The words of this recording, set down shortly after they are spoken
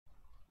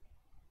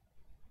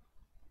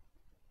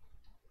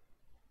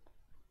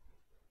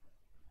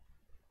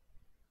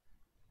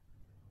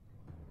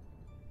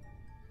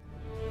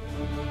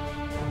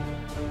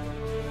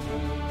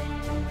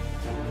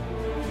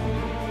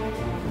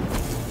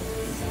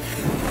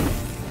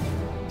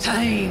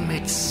Time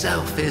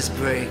itself is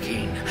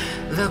breaking.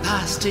 The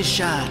past is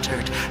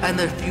shattered, and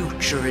the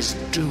future is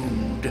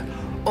doomed.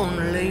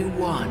 Only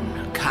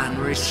one can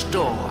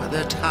restore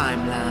the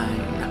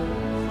timeline.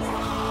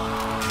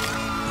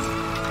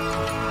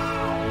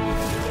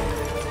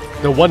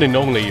 The one and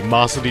only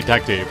Master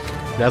Detective.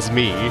 That's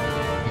me.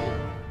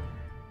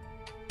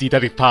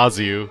 Detective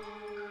Pazu.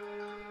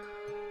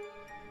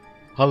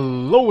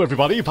 Hello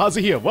everybody,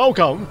 Pazu here.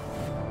 Welcome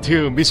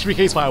to Mystery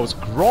Case Files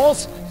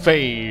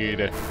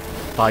Crossfade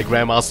by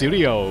Grandma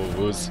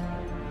Studios.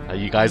 Are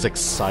you guys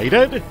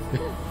excited?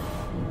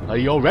 Are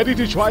you all ready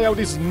to try out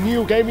this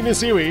new game in the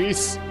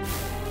series?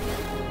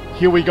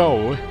 Here we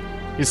go.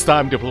 It's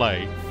time to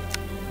play.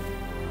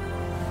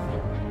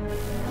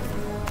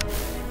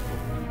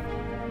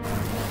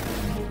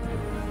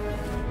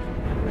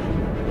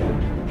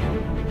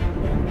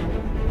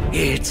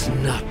 It's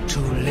not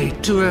too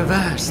late to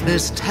reverse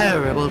this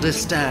terrible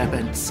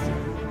disturbance.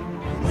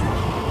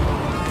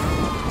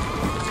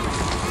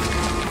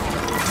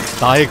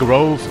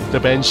 Diagrove the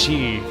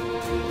Banshee.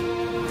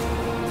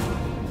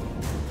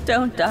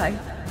 Don't die.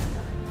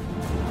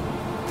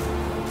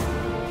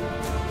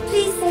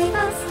 Please save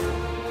us.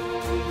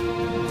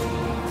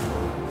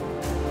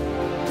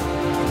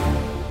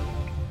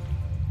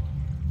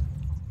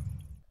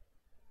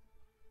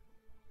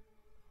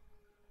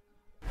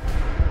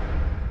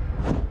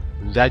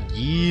 That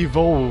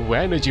evil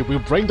energy will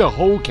bring the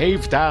whole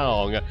cave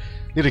down.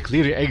 Need to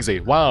clear the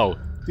exit. Wow,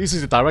 this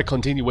is a direct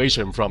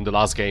continuation from the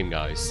last game,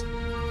 guys.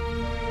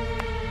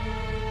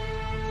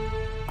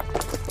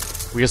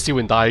 We are still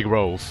in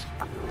Diagrove.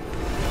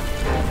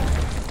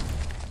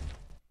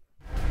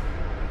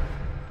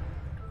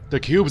 The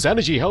cube's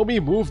energy helped me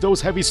move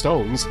those heavy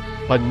stones,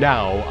 but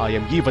now I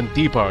am even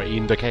deeper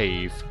in the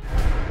cave.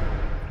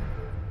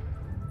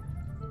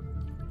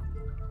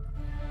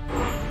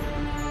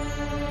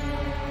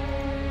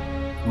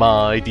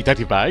 My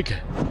detective bag.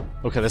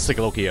 Okay, let's take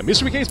a look here.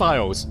 Mystery Case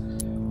Files.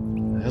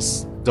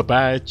 That's the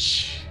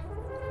badge.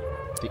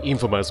 The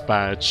infamous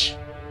badge.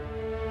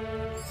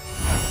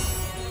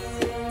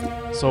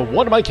 So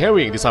what am I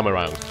carrying this time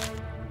around?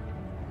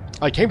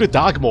 I came to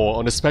Darkmoor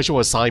on a special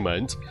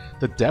assignment.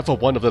 The death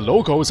of one of the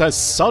locals has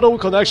subtle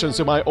connections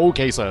to my old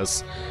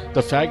cases.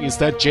 The fact is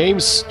that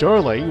James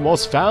Sterling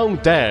was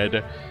found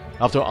dead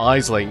after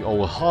Aisling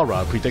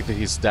O'Hara predicted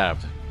his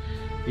death.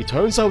 It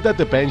turns out that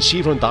the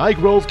Banshee from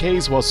Diagrove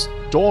case was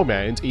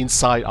dormant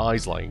inside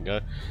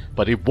Aisling,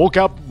 but it woke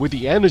up with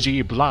the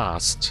energy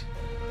blast.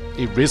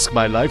 It risked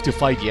my life to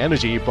fight the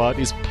energy, but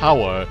its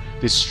power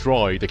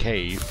destroyed the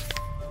cave.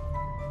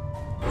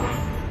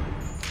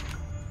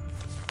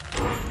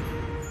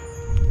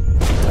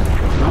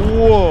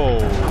 Whoa!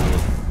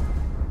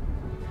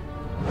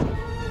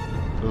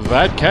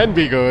 That can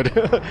be good.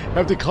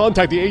 Have to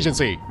contact the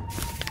agency.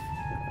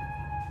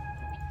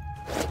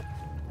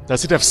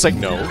 Does it have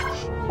signal?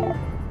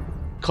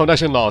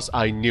 Connection lost,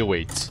 I knew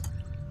it.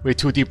 We're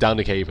too deep down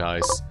the cave,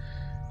 guys.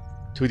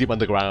 Too deep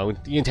underground.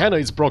 The antenna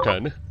is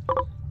broken.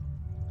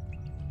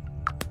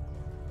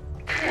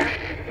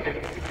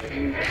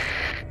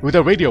 Will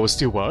the radio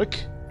still work?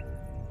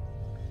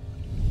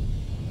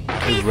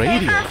 The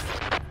radio?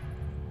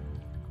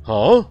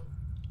 Huh?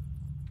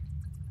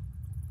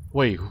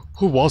 Wait,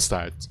 who was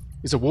that?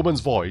 It's a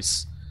woman's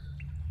voice.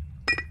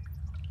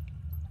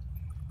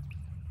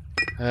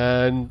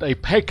 And a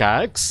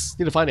pickaxe.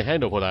 Need to find a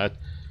handle for that.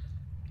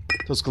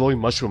 Those glowing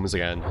mushrooms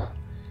again.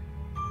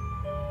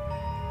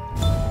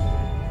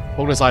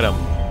 Bonus item.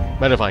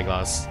 Magnifying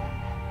glass.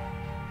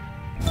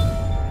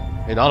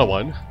 Another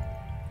one.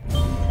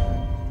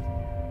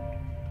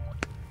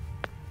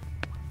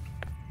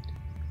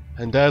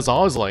 And there's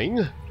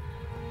Aisling.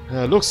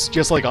 Looks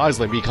just like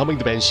Aisling becoming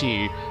the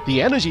Banshee. The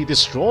energy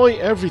destroy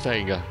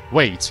everything.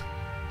 Wait,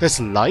 there's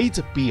light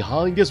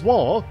behind this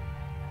wall?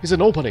 It's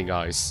an opening,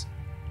 guys.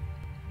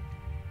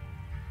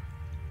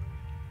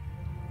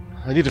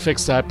 I need to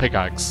fix that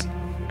pickaxe.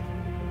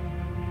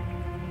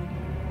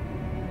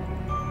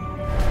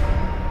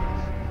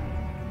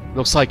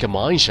 Looks like a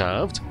mine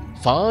shaft.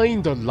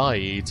 Find the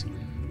light.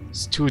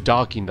 It's too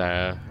dark in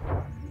there.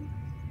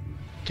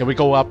 Can we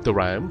go up the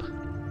ramp?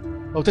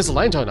 Oh, there's a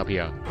lantern up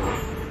here.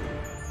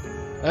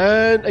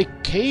 And a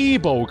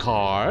cable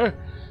car.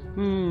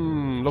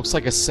 Looks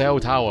like a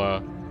cell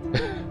tower.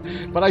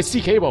 But I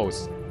see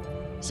cables.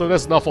 So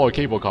that's not for a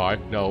cable car.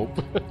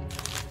 Nope.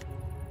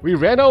 We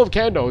ran out of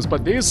candles,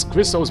 but these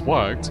crystals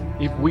worked.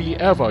 If we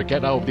ever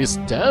get out of this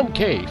damn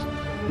cave,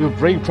 we'll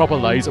bring proper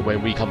lights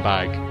when we come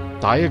back.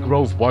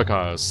 Diagrove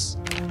workers.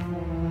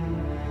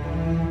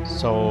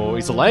 So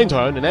it's a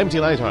lantern, an empty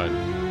lantern.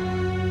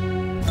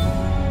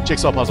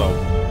 Jigsaw puzzle.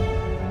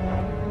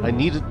 I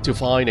needed to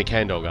find a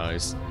candle,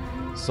 guys.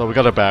 So we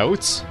got a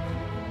belt.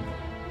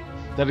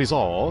 That is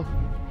all.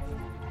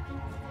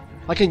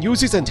 I can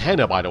use this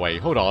antenna, by the way.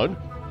 Hold on.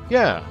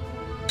 Yeah.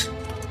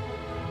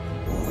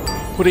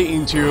 Put it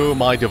into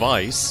my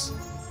device.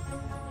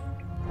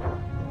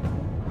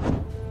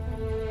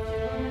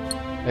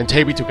 And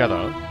tape it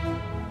together.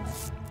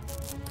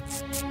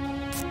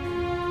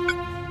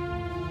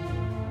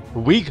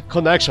 Weak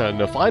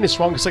connection. Find a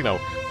strong signal.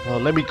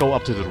 Let me go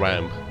up to the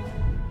ramp.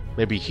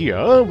 Maybe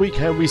here we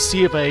can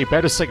receive a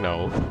better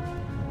signal.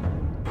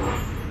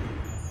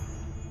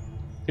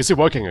 Is it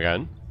working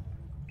again?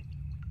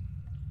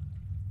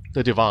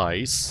 The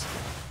device.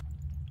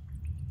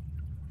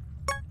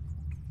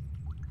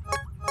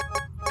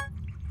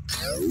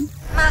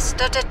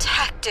 Master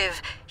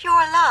Detective, you're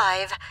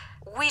alive.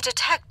 We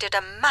detected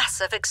a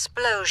massive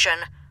explosion.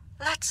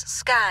 Let's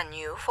scan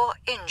you for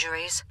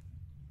injuries.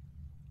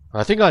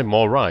 I think I'm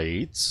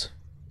alright.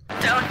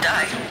 Don't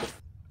die.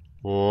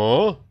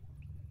 Oh?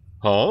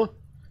 Huh?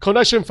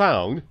 Connection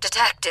found.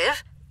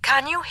 Detective,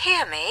 can you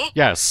hear me?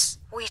 Yes.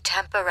 We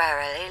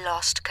temporarily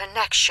lost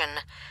connection.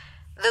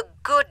 The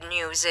good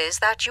news is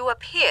that you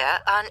appear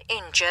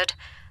uninjured.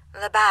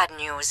 The bad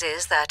news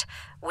is that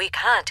we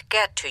can't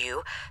get to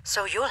you,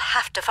 so you'll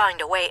have to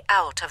find a way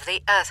out of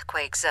the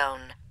earthquake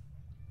zone.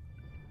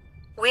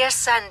 We're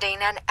sending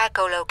an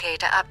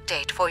echolocator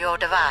update for your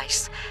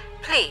device.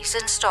 Please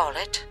install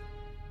it.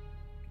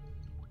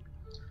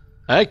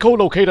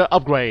 Echolocator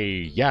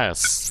upgrade,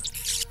 yes.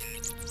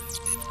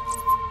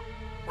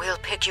 We'll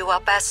pick you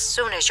up as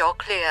soon as you're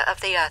clear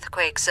of the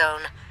earthquake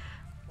zone.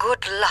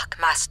 Good luck,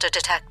 Master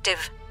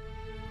Detective.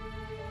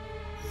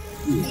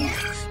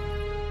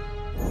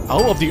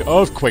 Out of the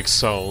earthquake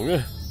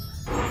zone.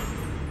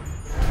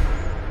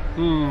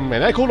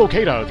 An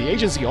echolocator. The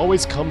agency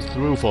always comes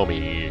through for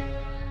me.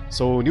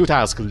 So, new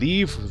task,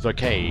 leave the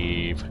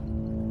cave.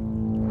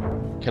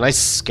 Can I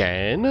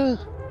scan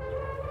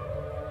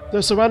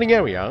the surrounding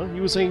area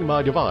using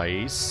my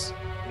device?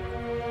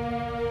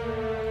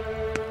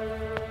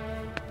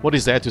 What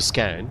is there to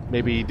scan?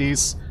 Maybe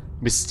this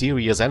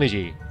mysterious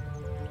energy.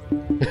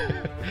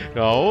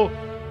 No?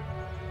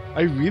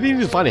 I really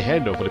need to find a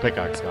handle for the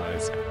pickaxe,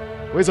 guys.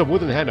 Where's a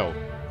wooden handle?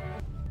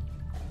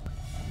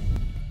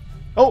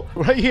 Oh,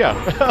 right here!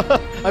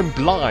 I'm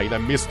blind, I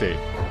missed it.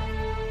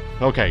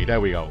 Okay,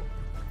 there we go.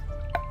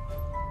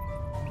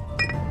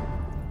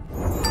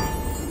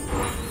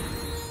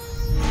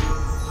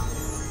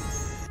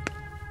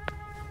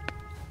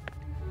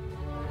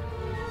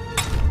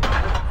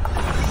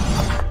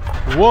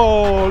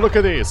 Whoa, look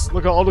at this!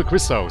 Look at all the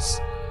crystals.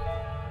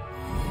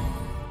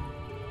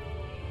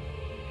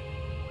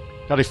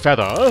 Got a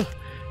feather.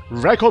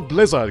 Record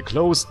blizzard,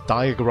 close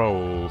Dire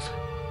Grove.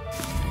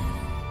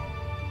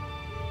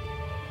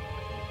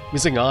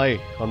 Missing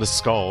eye on the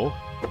skull.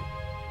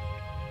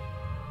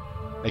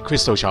 A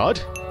crystal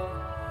shard.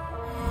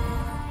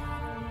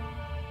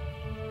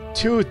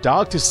 Too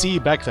dark to see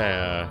back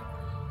there.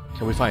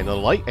 Can we find a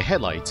light? A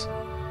headlight?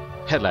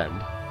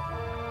 Headlamp.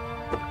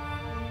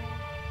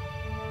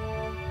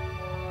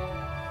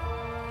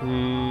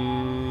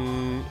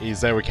 Is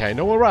there a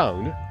candle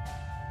around?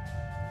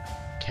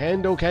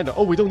 Candle, candle.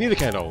 Oh, we don't need a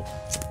candle.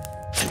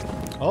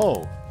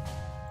 Oh.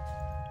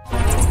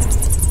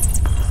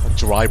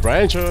 Dry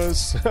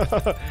branches.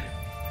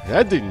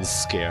 That didn't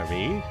scare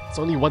me. It's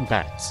only one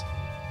bat.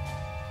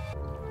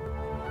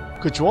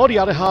 Could draw the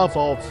other half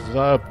of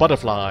the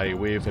butterfly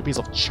with a piece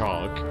of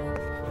chalk.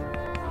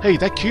 Hey,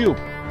 that cube.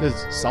 The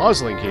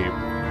Arsling cube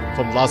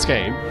from last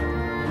game.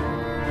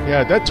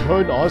 Yeah, that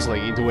turned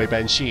Arsling into a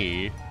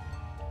banshee.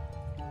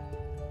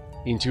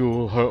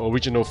 Into her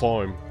original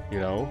form, you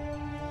know?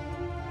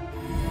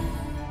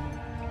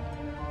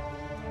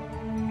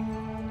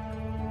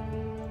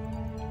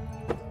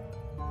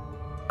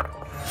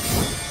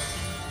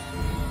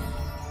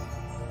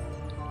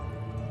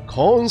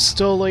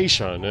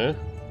 Constellation,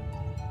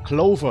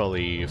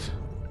 Cloverleaf.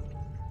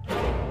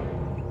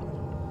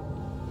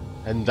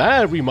 And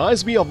that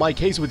reminds me of my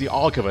case with the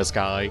Archivist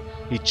guy.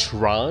 He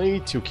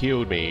tried to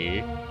kill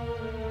me.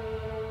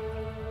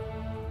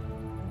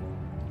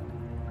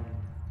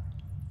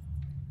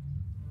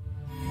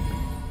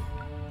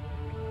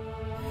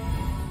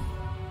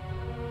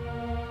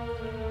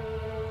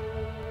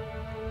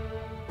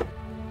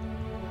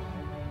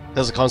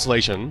 There's a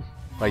constellation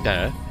right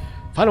there.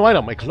 Final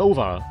item, a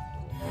clover.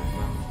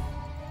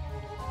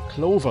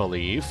 Clover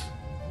leaf.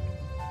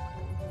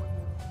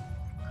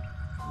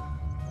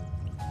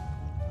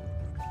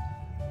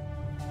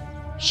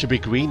 Should be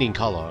green in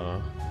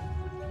color,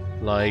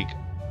 like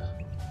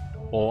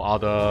all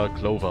other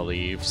clover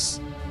leaves.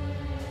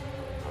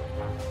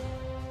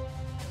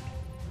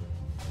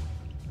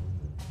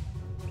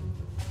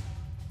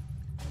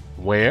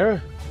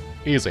 Where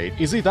is it?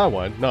 Is it that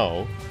one?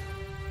 No.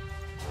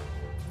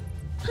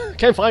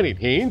 Can't find it.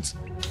 Hint?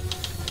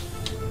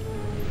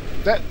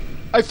 That...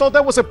 I thought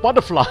that was a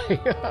butterfly.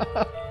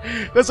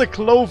 That's a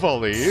clover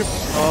leaf.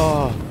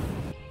 Oh.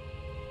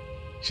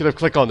 Should have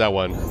clicked on that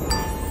one.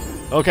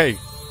 Okay,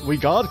 we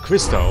got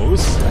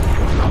crystals.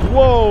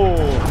 Whoa!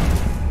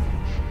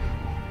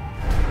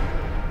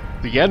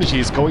 The energy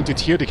is going to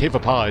tear the cave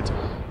apart.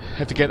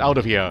 Have to get out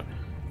of here.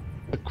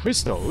 The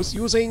crystals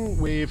using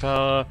with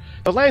the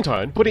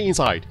lantern. Put it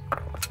inside.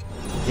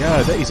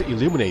 Yeah, that is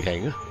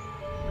illuminating.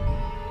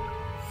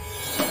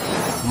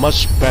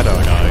 Much better,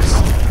 guys.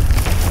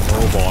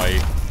 Oh boy.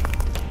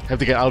 Have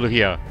to get out of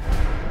here.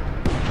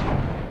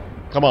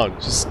 Come on,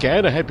 just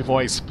scan ahead before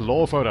I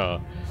explore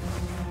further.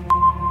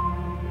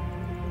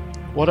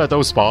 What are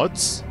those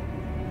spots?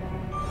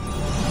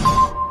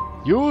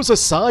 Use the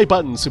side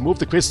buttons to move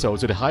the crystal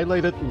to the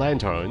highlighted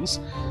lanterns.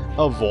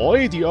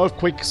 Avoid the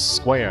earthquake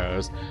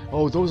squares.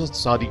 Oh,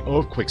 those are the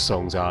earthquake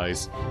zones,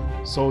 guys.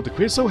 So the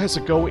crystal has to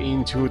go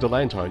into the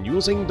lantern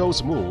using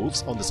those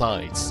moves on the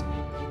sides.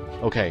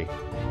 Okay.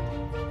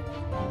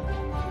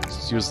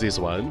 Let's use this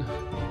one.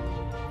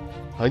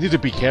 I need to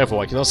be careful,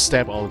 I cannot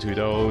step onto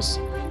those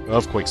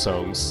earthquake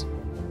zones.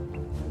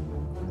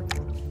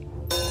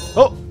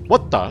 Oh,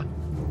 what the?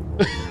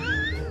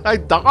 I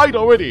died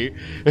already!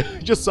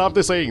 Just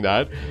after saying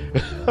that.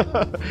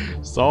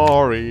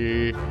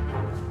 Sorry.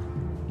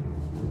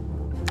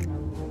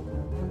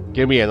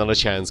 Give me another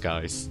chance,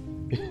 guys.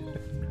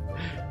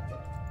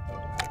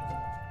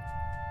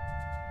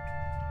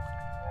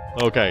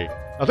 Okay,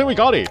 I think we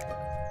got it!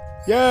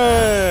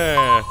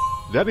 Yeah!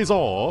 That is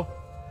all.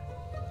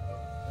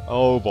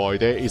 Oh boy,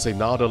 there is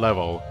another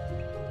level.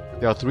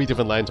 There are 3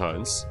 different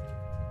lanterns.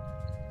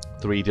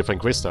 3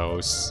 different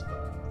crystals.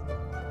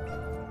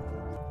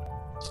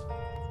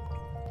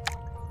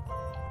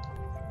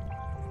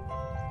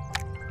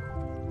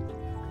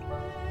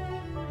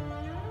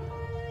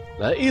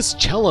 That is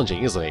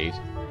challenging, isn't it?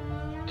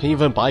 Can you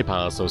even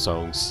bypass those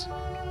zones?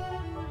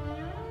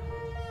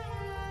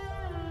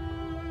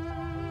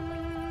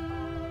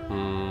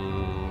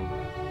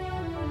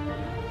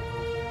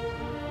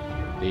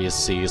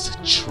 This is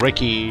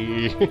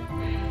tricky.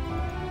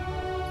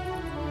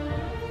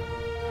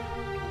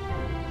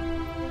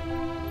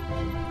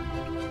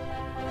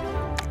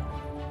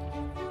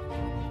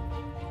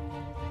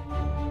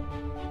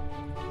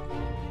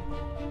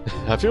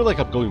 I feel like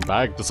I'm going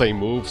back the same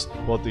moves.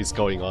 What is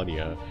going on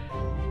here?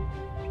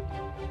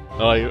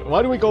 Alright,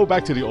 why don't we go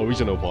back to the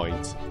original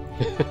point?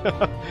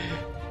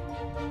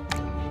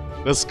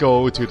 Let's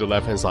go to the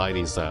left hand side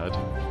instead.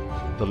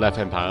 The left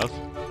hand path.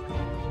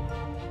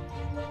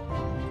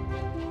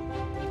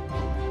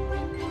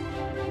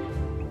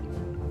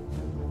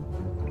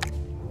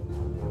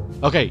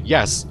 Okay,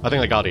 yes, I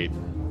think I got it.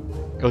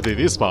 Go to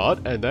this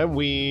spot, and then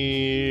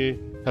we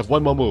have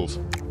one more move.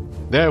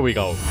 There we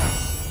go.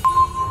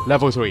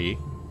 Level 3.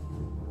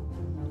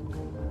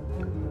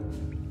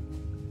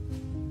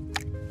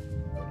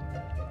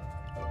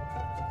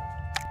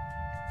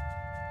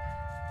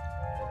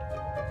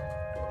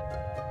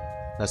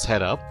 Let's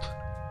head up.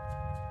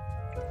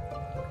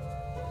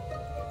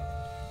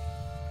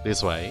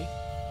 This way.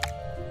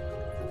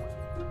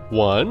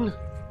 1,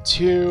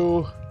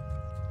 2,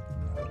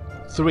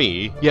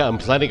 3. Yeah, I'm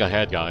planning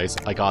ahead, guys.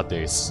 I got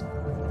this.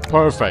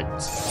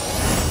 Perfect.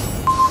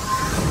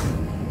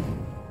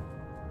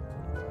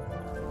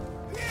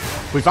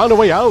 We found a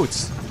way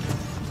out!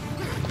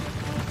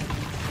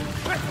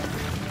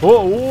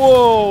 Oh,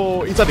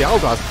 whoa! Inside the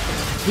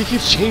hourglass! He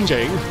keeps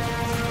changing!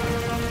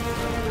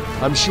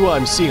 I'm sure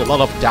I'm seeing a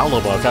lot of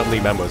downloader family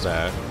members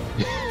there.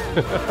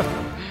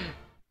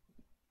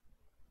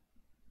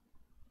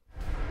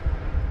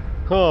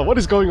 Huh, what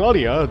is going on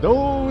here?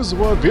 Those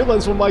were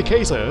villains from my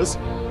cases!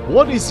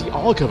 What is the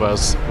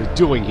Archivist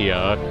doing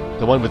here?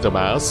 The one with the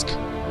mask?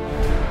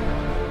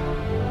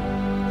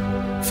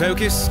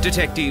 Focus,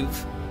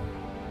 detective.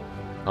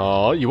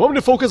 Oh, you want me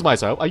to focus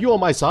myself? Are you on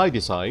my side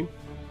this time?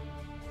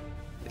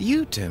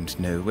 You don't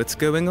know what's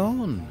going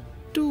on,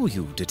 do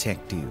you,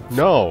 detective?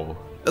 No.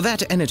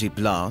 That energy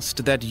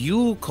blast that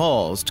you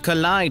caused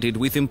collided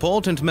with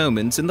important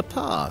moments in the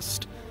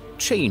past,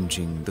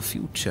 changing the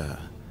future.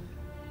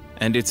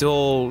 And it's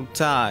all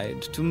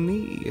tied to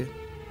me.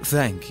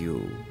 Thank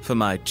you for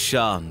my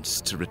chance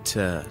to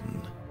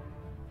return.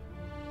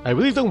 I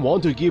really don't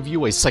want to give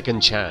you a second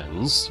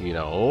chance, you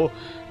know,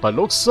 but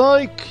looks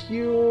like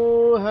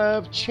you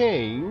have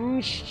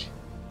changed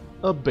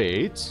a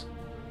bit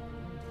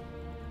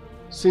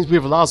since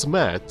we've last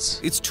met.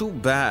 It's too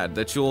bad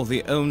that you're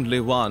the only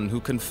one who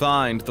can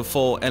find the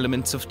 4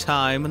 elements of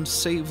time and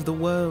save the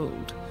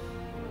world.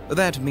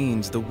 That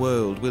means the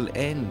world will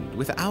end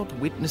without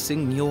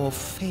witnessing your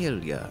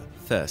failure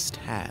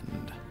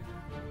firsthand.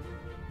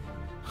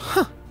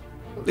 Huh.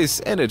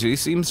 This energy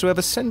seems to have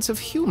a sense of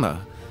humor.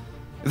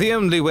 The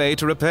only way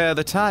to repair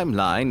the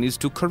timeline is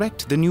to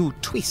correct the new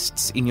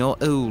twists in your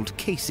old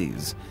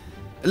cases.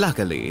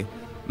 Luckily,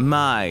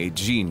 my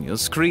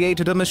genius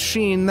created a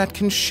machine that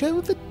can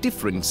show the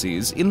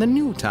differences in the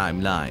new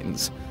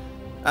timelines.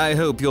 I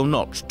hope you're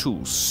not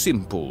too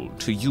simple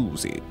to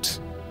use it.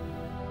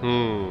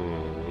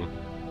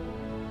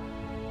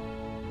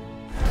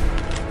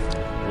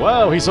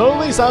 Wow, he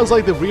certainly sounds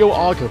like the real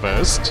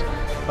Archivist.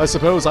 I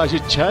suppose I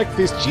should check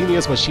this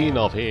genius machine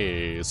of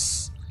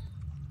his.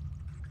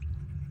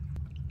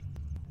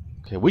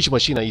 Okay, which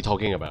machine are you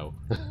talking about?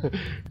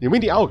 You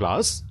mean the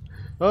Hourglass?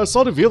 I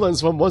saw the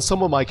villains from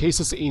some of my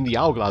cases in the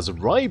Hourglass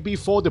right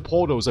before the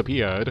portals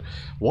appeared.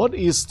 What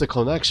is the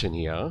connection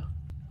here?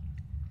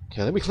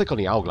 Okay, let me click on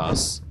the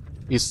Hourglass.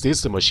 Is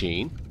this the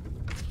machine?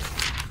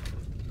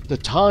 The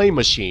time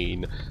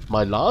machine.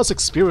 My last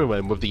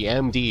experiment with the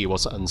MD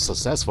was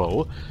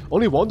unsuccessful.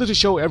 Only wanted to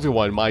show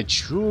everyone my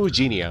true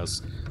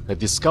genius. I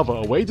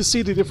discovered a way to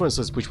see the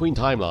differences between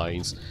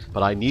timelines,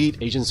 but I need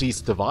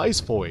agency's device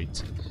for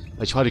it.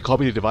 I tried to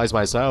copy the device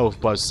myself,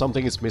 but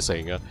something is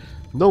missing.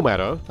 No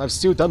matter, I've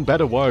still done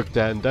better work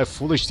than that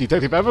foolish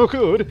detective ever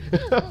could.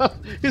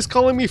 He's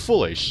calling me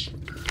foolish.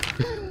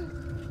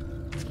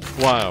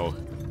 Wow.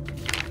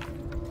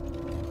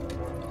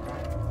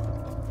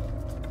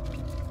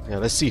 Yeah,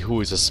 let's see who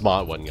is a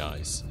smart one,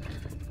 guys.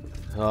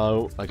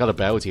 I got a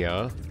belt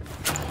here.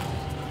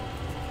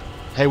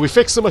 Hey, we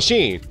fixed the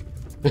machine!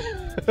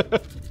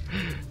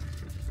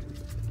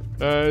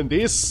 And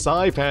this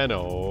side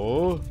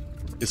panel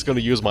is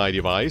gonna use my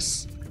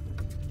device.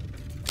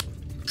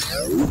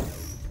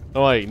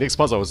 Alright, next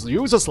puzzle.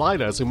 Use the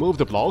sliders to move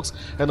the blocks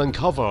and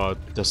uncover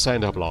the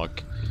center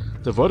block.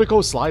 The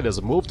vertical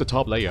sliders move the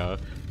top layer,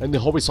 and the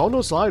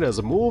horizontal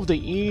sliders move the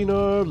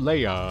inner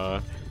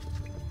layer.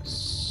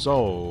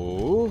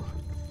 So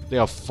there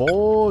are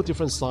 4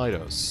 different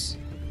sliders.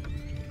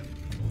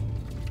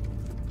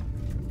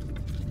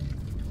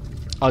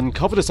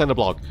 Uncover the center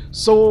block.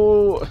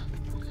 So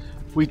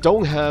we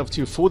don't have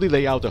to fully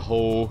lay out the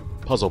whole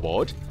puzzle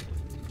board.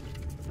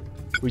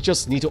 We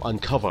just need to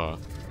uncover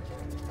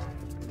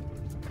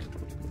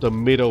the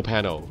middle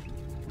panel.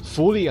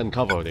 Fully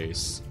uncover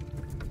this.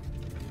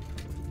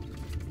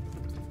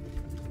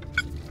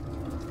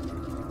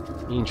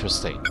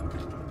 Interesting.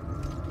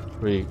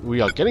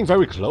 We are getting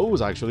very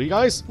close, actually,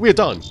 guys. We're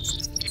done.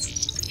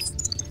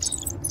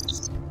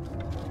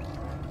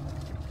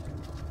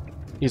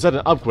 Is that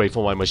an upgrade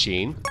for my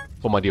machine?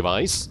 For my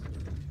device?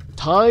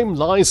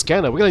 Timeline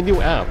scanner. We got a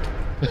new app.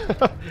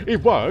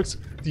 It works.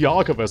 The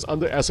archivist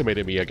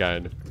underestimated me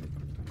again.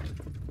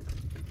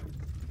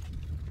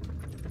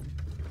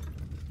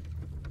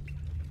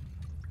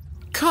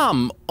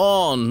 Come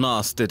on,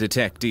 Master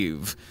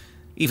Detective.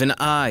 Even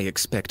I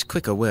expect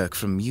quicker work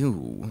from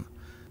you.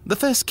 The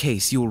first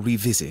case you'll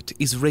revisit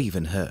is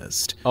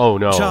Ravenhurst. Oh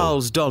no.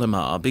 Charles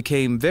Dollimar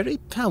became very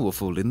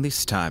powerful in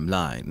this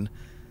timeline.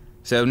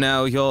 So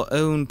now your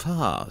own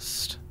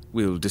past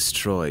will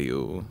destroy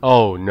you.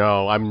 Oh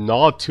no, I'm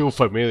not too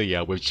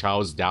familiar with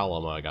Charles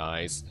Dollimar,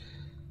 guys.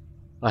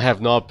 I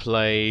have not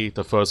played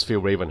the first few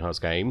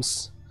Ravenhurst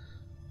games.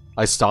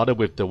 I started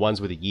with the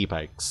ones with the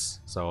epics,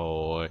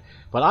 so...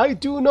 But I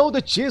do know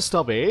the gist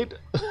of it.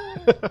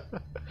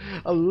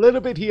 A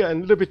little bit here and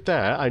a little bit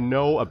there. I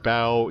know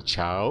about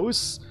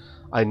Charles.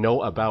 I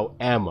know about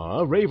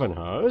Emma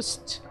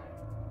Ravenhurst.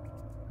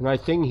 And I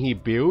think he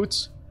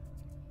built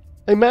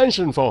a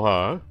mansion for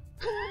her.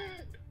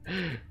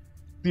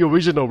 The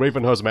original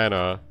Ravenhurst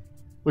Manor,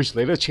 which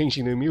later changed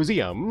into a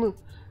museum.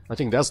 I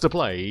think that's the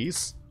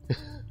place.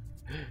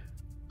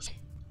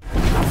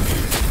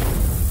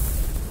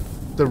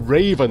 The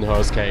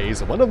Ravenhurst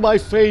case, one of my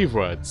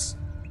favorites.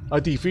 I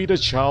defeated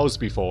Charles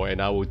before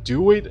and I will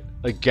do it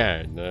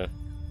again.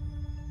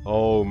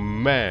 Oh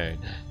man.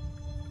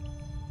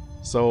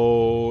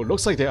 So,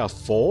 looks like there are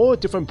 4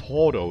 different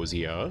portals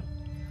here.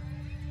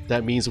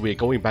 That means we're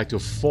going back to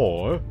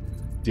 4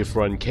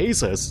 different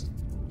cases.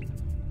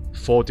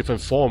 4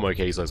 different former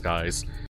cases, guys.